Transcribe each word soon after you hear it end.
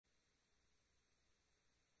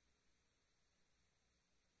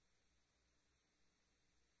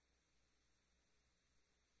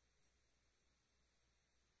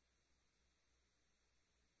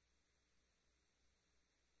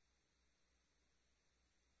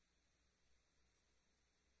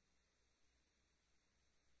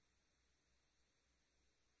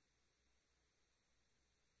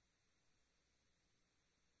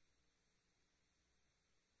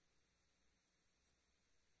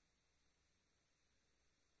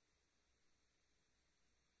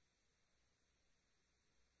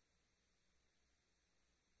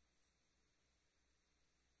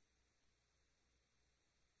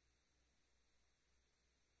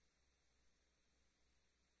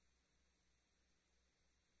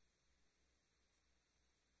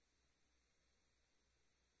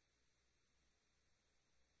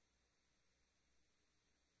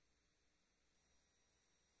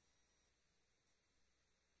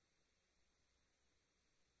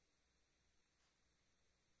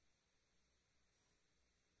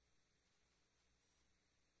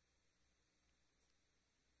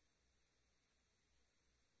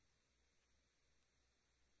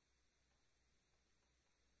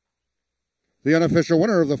The unofficial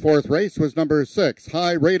winner of the fourth race was number 6,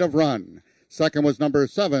 High Rate of Run. Second was number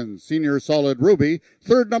 7, Senior Solid Ruby.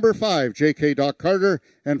 Third, number 5, J.K. Doc Carter.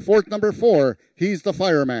 And fourth, number 4, He's the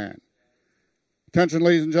Fireman. Attention,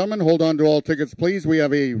 ladies and gentlemen, hold on to all tickets, please. We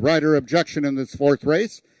have a rider objection in this fourth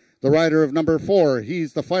race. The rider of number 4,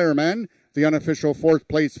 He's the Fireman, the unofficial fourth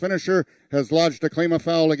place finisher, has lodged a claim of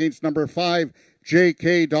foul against number 5,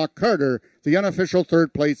 J.K. Doc Carter, the unofficial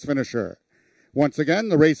third place finisher. Once again,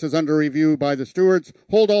 the race is under review by the stewards.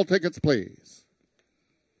 Hold all tickets, please.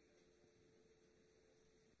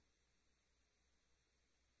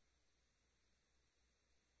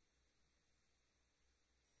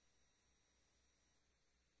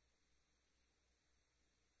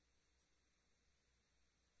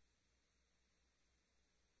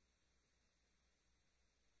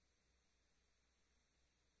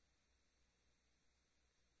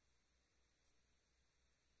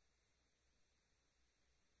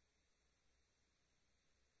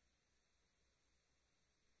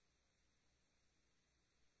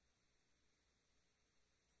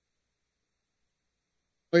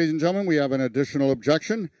 Ladies and gentlemen, we have an additional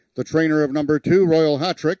objection. The trainer of number 2, Royal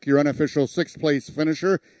Hattrick, your unofficial sixth place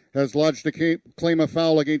finisher, has lodged a claim of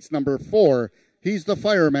foul against number 4. He's the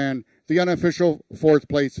Fireman, the unofficial fourth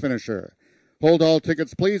place finisher. Hold all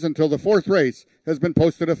tickets, please, until the fourth race has been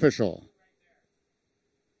posted official.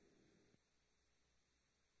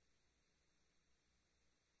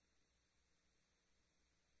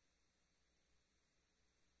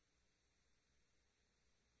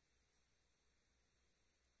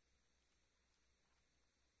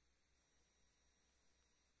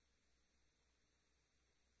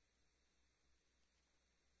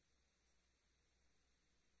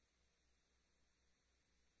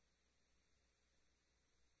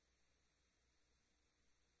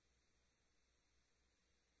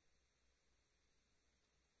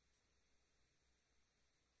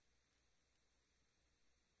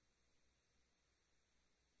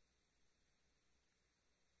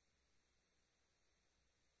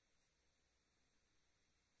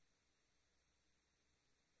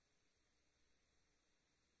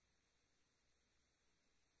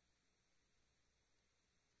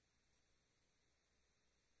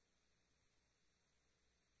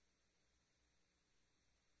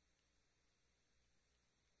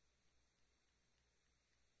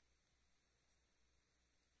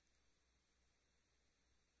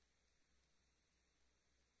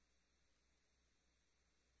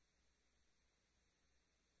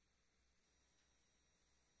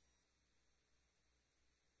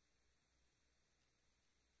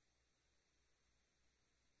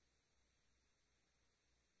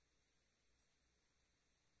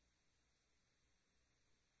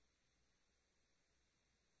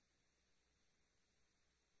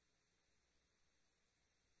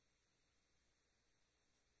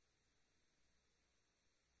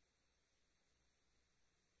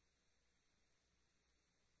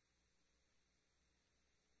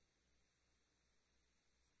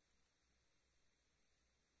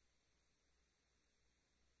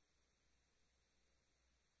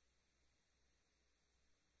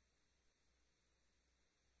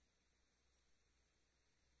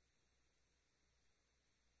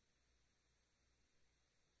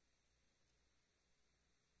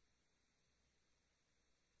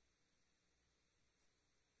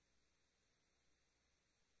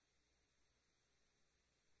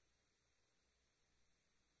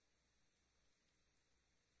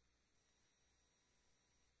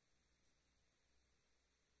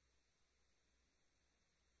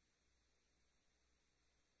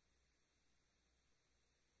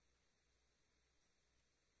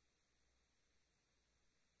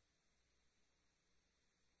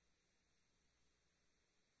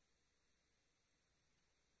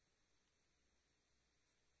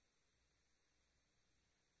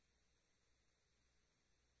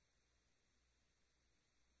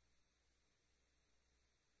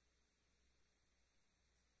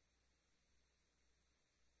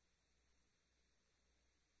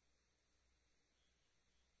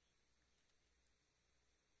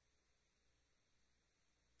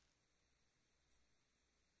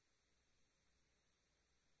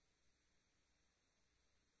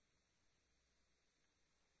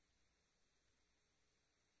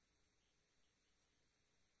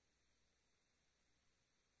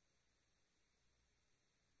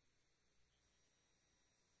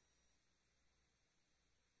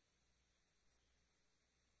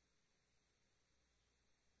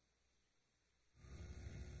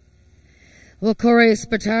 Well, Corey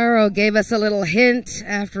Spataro gave us a little hint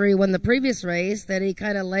after he won the previous race that he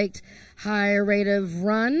kind of liked high rate of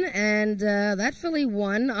run, and that filly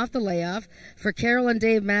won off the layoff for Carol and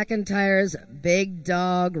Dave McIntyre's Big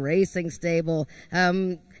Dog Racing Stable.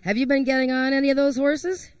 Have you been getting on any of those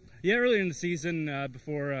horses? Yeah, earlier in the season,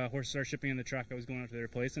 before horses started shipping in the truck, I was going out to their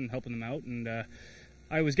place and helping them out, and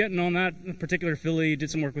I was getting on that particular filly.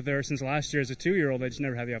 Did some work with her since last year as a 2-year-old. I just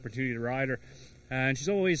never had the opportunity to ride her. And she's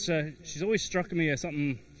always struck me as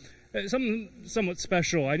something somewhat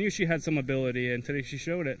special. I knew she had some ability, and today she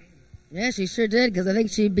showed it. Yeah, she sure did, because I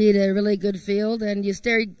think she beat a really good field, and you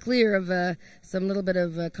stayed clear of some little bit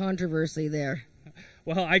of controversy there.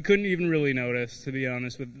 Well, I couldn't even really notice, to be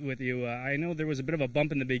honest with you. I know there was a bit of a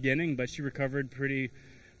bump in the beginning, but she recovered pretty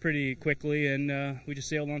quickly, and we just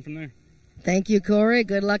sailed on from there. Thank you, Corey.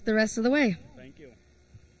 Good luck the rest of the way. Thank you.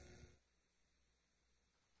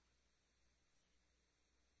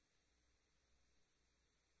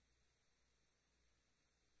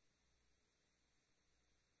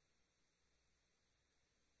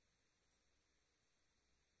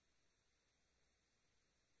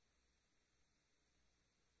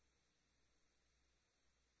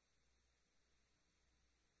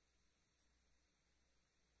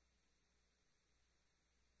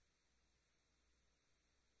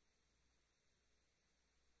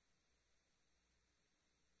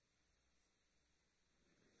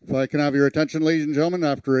 If I can have your attention, ladies and gentlemen,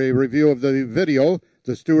 after a review of the video,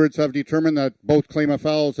 the stewards have determined that both claim of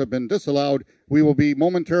fouls have been disallowed. We will be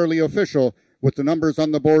momentarily official with the numbers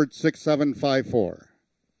on the board 6754.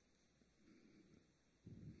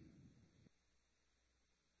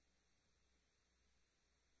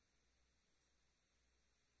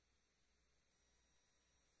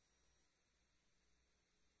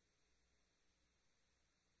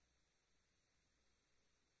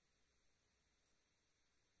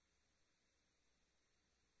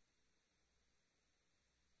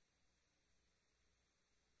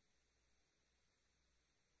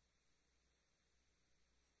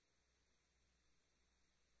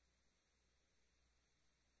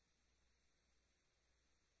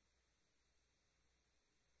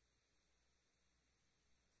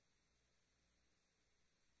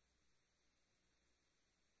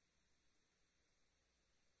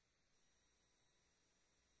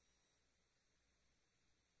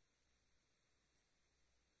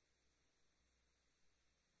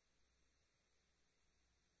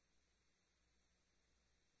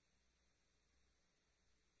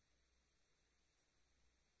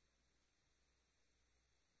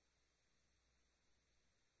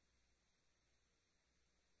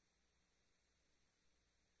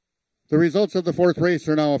 The results of the fourth race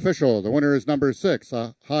are now official. The winner is number 6,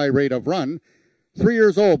 a high rate of run. 3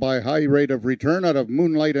 years old by high rate of return out of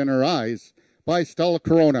Moonlight in Her Eyes by Stella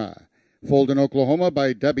Corona. Foaled in Oklahoma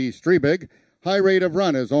by Debbie Strebig. High rate of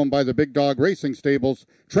run is owned by the Big Dog Racing Stables,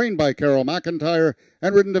 trained by Carol McIntyre,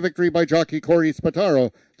 and ridden to victory by jockey Corey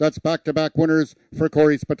Spataro. That's back-to-back winners for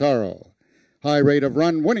Corey Spataro. High rate of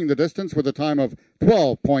run winning the distance with a time of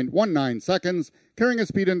 12.19 seconds, carrying a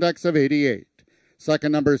speed index of 88.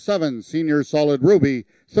 Second, number 7, Senior Solid Ruby.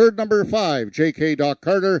 Third, number 5, J.K. Doc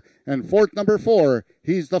Carter. And fourth, number 4,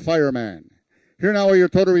 He's the Fireman. Here now are your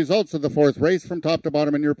total results of the fourth race from top to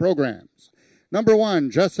bottom in your programs. Number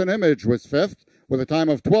 1, Jessen Image was 5th with a time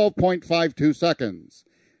of 12.52 seconds.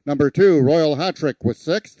 Number 2, Royal Hattrick was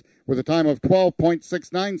 6th with a time of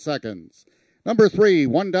 12.69 seconds. Number 3,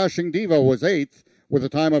 One Dashing Diva was 8th with a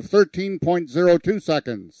time of 13.02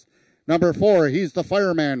 seconds. Number 4, He's the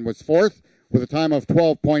Fireman was 4th with a time of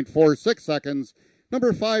 12.46 seconds.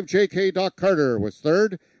 Number 5, J.K. Doc Carter was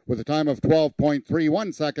 3rd with a time of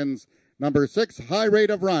 12.31 seconds. Number 6, High Rate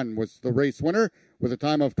of Run was the race winner with a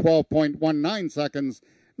time of 12.19 seconds.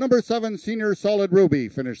 Number 7, Senior Solid Ruby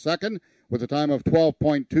finished 2nd with a time of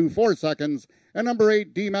 12.24 seconds. And number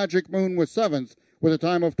 8, D Magic Moon was 7th with a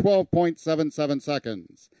time of 12.77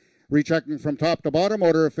 seconds. Rechecking from top to bottom,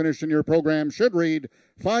 order of finish in your program should read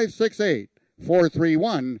 568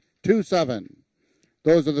 431 27.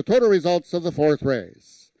 Those are the total results of the fourth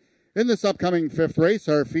race. In this upcoming fifth race,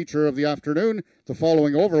 our feature of the afternoon, the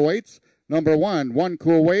following overweights. Number 1, One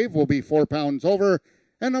Cool Wave will be 4 pounds over.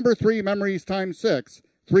 And number 3, Memories times 6,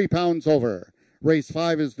 3 pounds over. Race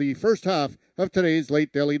 5 is the first half of today's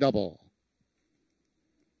late daily double.